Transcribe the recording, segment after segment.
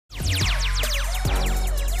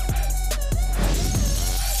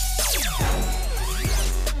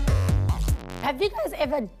Have you guys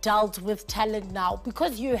ever dealt with talent now?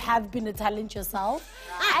 Because you have been a talent yourself,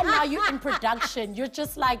 and now you're in production. You're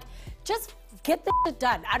just like, just get the shit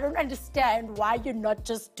done. I don't understand why you're not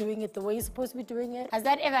just doing it the way you're supposed to be doing it. Has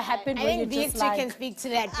that ever happened I when think you're these just two like... can speak to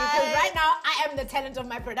that, because right now I am the talent of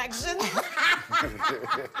my production.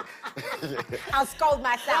 I'll scold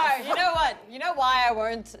myself. No, you know what? You know why I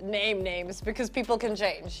won't name names? Because people can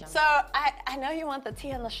change. So I know you want the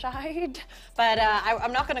tea on the side, but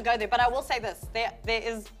I'm not going to go there. But I will say this: there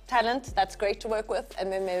is talent that's great to work with,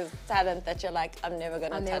 and then there's talent that you're like, I'm never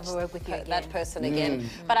going to touch work with you that person again.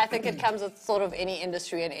 But I think it comes with sort of any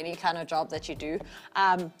industry and any kind of job that you do.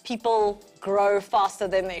 People grow faster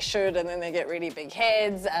than they should, and then they get really big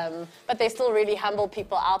heads. But there's still really humble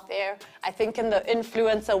people out there. I think in the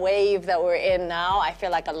influencer wave that we're in now, I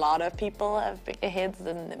feel like a lot of people have bigger heads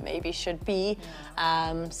than they maybe should be.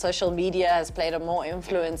 Social media has played a more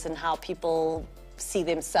influence in how people see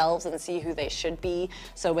themselves and see who they should be.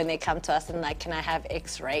 So when they come to us and like, can I have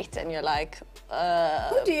X rate? And you're like,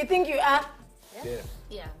 Who do you think you are?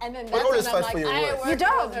 Yeah. And then But always fight for your words. You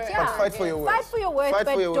don't. But fight for your words. Fight for your words, Fight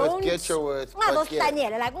but for your don't... words. Get your words. But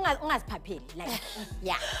yeah.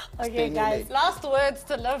 Yeah. Okay, guys. last words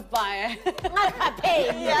to live by.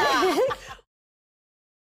 Yeah.